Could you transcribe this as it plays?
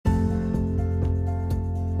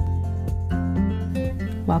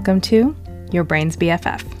Welcome to Your Brain's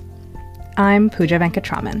BFF. I'm Pooja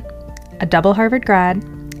Venkatraman, a double Harvard grad,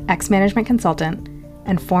 ex-management consultant,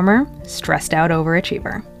 and former stressed-out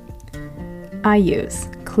overachiever. I use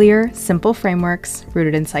clear, simple frameworks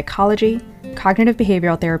rooted in psychology, cognitive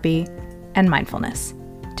behavioral therapy, and mindfulness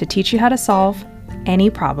to teach you how to solve any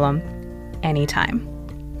problem, anytime.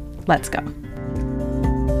 Let's go.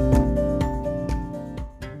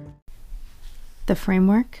 The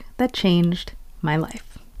framework that changed my life.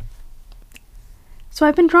 So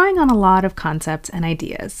I've been drawing on a lot of concepts and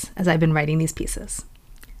ideas as I've been writing these pieces,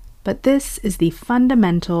 but this is the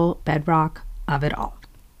fundamental bedrock of it all.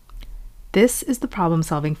 This is the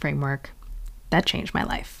problem-solving framework that changed my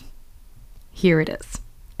life. Here it is.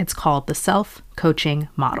 It's called the self-coaching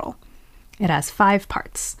model. It has 5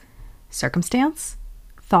 parts: circumstance,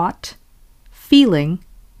 thought, feeling,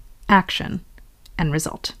 action, and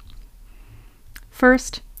result.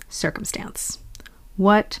 First, circumstance.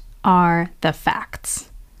 What are the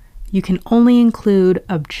facts? You can only include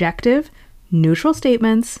objective, neutral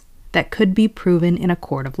statements that could be proven in a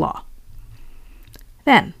court of law.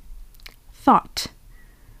 Then, thought.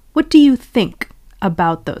 What do you think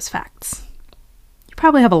about those facts? You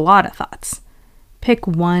probably have a lot of thoughts. Pick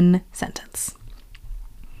one sentence.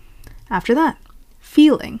 After that,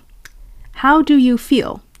 feeling. How do you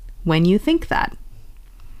feel when you think that?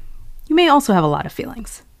 You may also have a lot of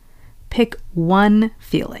feelings. Pick one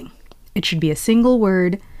feeling. It should be a single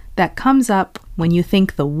word that comes up when you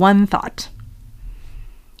think the one thought.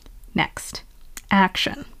 Next,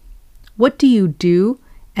 action. What do you do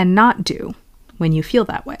and not do when you feel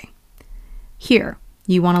that way? Here,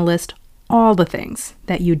 you want to list all the things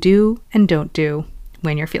that you do and don't do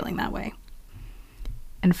when you're feeling that way.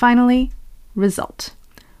 And finally, result.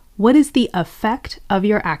 What is the effect of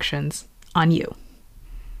your actions on you?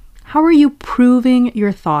 How are you proving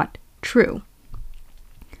your thought true?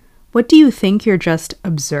 What do you think you're just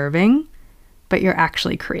observing, but you're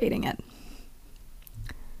actually creating it?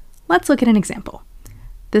 Let's look at an example.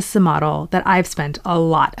 This is a model that I've spent a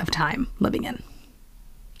lot of time living in.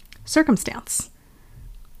 Circumstance.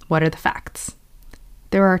 What are the facts?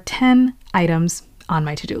 There are 10 items on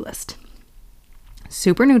my to-do list.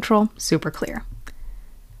 Super neutral, super clear.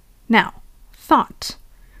 Now, thought.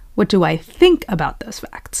 What do I think about those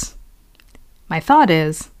facts? My thought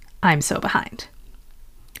is, I'm so behind.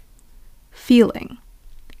 Feeling.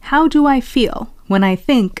 How do I feel when I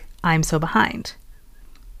think I'm so behind?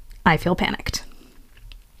 I feel panicked.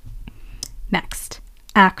 Next,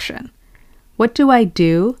 action. What do I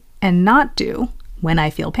do and not do when I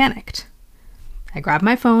feel panicked? I grab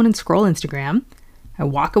my phone and scroll Instagram. I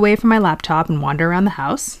walk away from my laptop and wander around the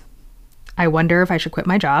house. I wonder if I should quit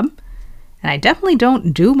my job. And I definitely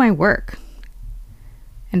don't do my work.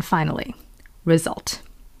 And finally, result.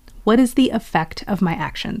 What is the effect of my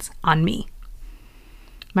actions on me?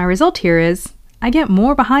 My result here is I get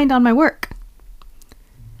more behind on my work.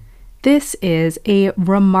 This is a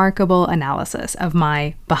remarkable analysis of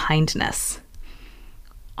my behindness.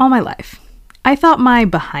 All my life, I thought my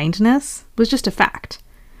behindness was just a fact.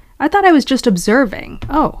 I thought I was just observing,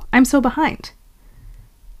 oh, I'm so behind.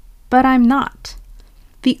 But I'm not.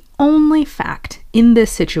 The only fact in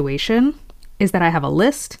this situation is that I have a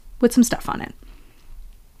list with some stuff on it.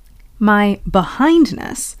 My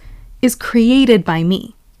behindness is created by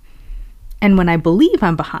me. And when I believe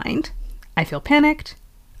I'm behind, I feel panicked,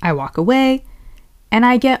 I walk away, and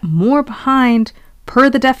I get more behind per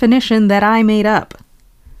the definition that I made up.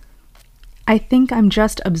 I think I'm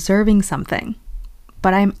just observing something,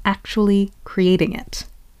 but I'm actually creating it.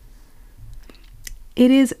 It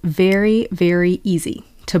is very, very easy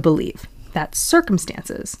to believe that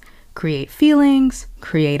circumstances create feelings,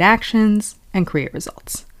 create actions, and create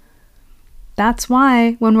results. That's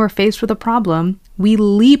why when we're faced with a problem, we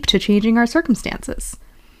leap to changing our circumstances.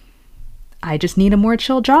 I just need a more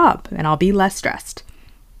chill job and I'll be less stressed.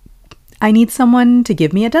 I need someone to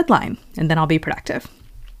give me a deadline and then I'll be productive.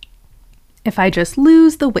 If I just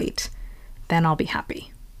lose the weight, then I'll be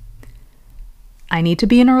happy. I need to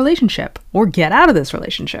be in a relationship or get out of this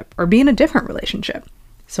relationship or be in a different relationship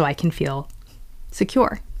so I can feel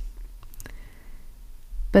secure.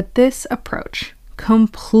 But this approach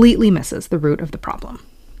completely misses the root of the problem.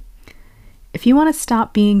 If you want to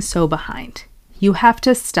stop being so behind, you have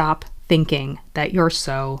to stop thinking that you're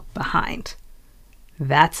so behind.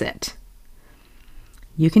 That's it.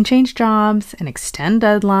 You can change jobs and extend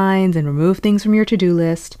deadlines and remove things from your to-do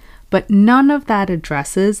list, but none of that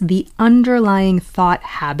addresses the underlying thought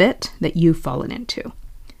habit that you've fallen into.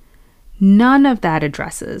 None of that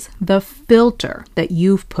addresses the filter that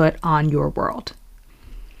you've put on your world.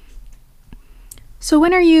 So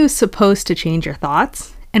when are you supposed to change your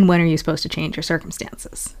thoughts And when are you supposed to change your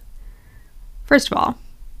circumstances? First of all,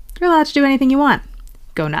 you're allowed to do anything you want.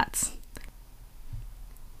 Go nuts.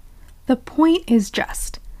 The point is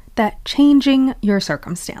just that changing your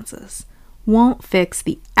circumstances won't fix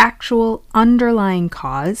the actual underlying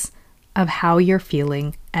cause of how you're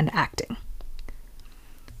feeling and acting.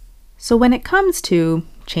 So when it comes to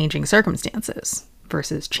changing circumstances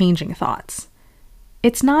versus changing thoughts,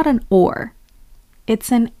 it's not an or,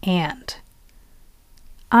 it's an and.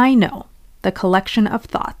 I know the collection of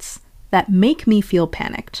thoughts that make me feel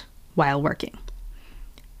panicked while working.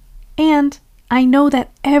 And I know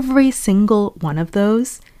that every single one of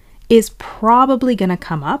those is probably going to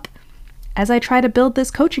come up as I try to build this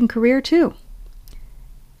coaching career too.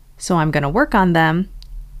 So I'm going to work on them,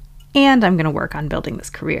 and I'm going to work on building this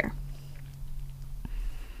career.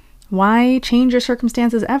 Why change your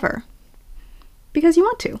circumstances ever? Because you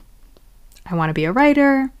want to. I want to be a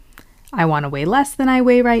writer. I want to weigh less than I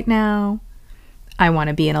weigh right now. I want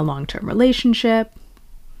to be in a long-term relationship.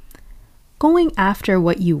 Going after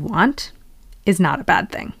what you want is not a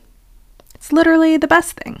bad thing. It's literally the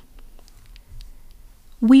best thing.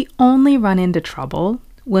 We only run into trouble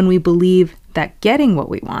when we believe that getting what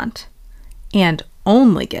we want, and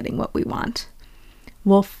only getting what we want,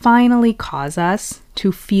 will finally cause us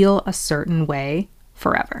to feel a certain way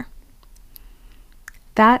forever.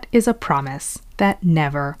 That is a promise that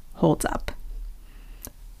never holds up.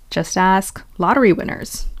 Just ask lottery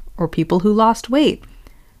winners, or people who lost weight,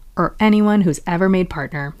 or anyone who's ever made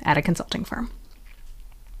partner at a consulting firm.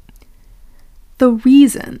 The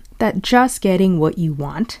reason that just getting what you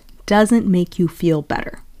want doesn't make you feel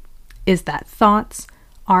better is that thoughts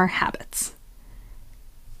are habits.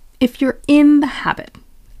 If you're in the habit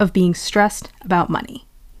of being stressed about money,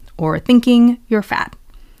 or thinking you're fat,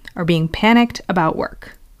 or being panicked about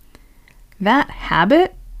work, that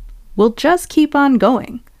habit will just keep on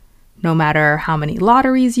going, no matter how many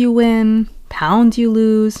lotteries you win, pounds you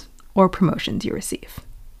lose, or promotions you receive.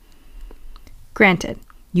 Granted,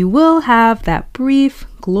 you will have that brief,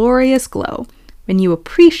 glorious glow when you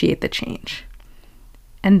appreciate the change,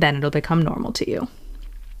 and then it'll become normal to you.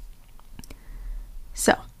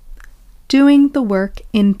 So, doing the work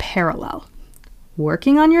in parallel,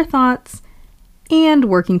 working on your thoughts and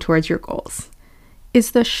working towards your goals,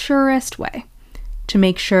 is the surest way to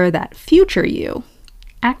make sure that future you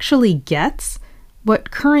actually gets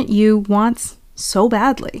what current you wants so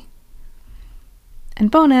badly. And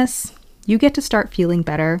bonus, you get to start feeling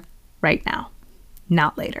better right now,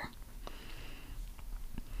 not later.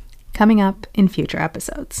 Coming up in future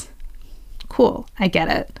episodes. Cool, I get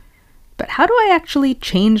it. But how do I actually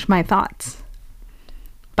change my thoughts?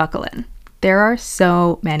 Buckle in. There are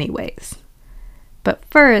so many ways. But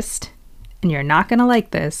first, and you're not going to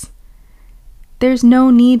like this, there's no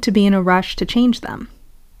need to be in a rush to change them.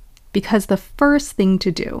 Because the first thing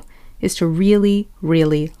to do is to really,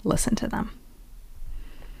 really listen to them.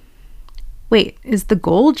 Wait, is the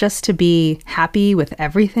goal just to be happy with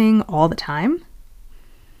everything all the time?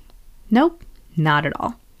 Nope, not at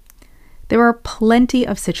all. There are plenty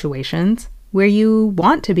of situations where you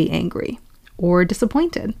want to be angry, or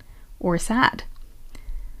disappointed, or sad.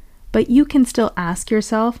 But you can still ask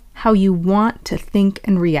yourself how you want to think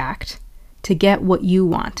and react to get what you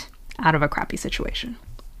want out of a crappy situation.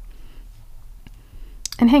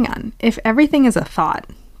 And hang on, if everything is a thought,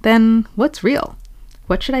 then what's real?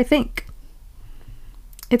 What should I think?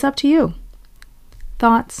 It's up to you.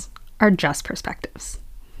 Thoughts are just perspectives.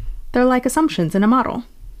 They're like assumptions in a model.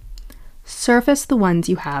 Surface the ones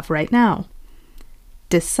you have right now.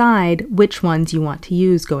 Decide which ones you want to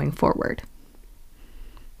use going forward.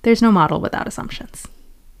 There's no model without assumptions,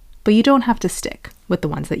 but you don't have to stick with the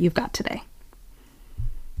ones that you've got today.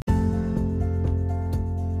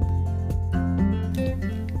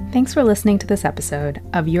 Thanks for listening to this episode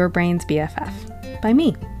of Your Brain's BFF by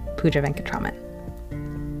me, Pooja Venkatraman.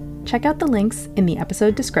 Check out the links in the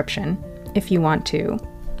episode description if you want to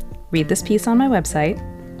read this piece on my website,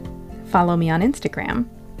 follow me on Instagram,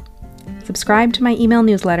 subscribe to my email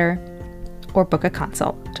newsletter, or book a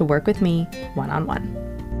consult to work with me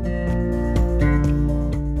one-on-one.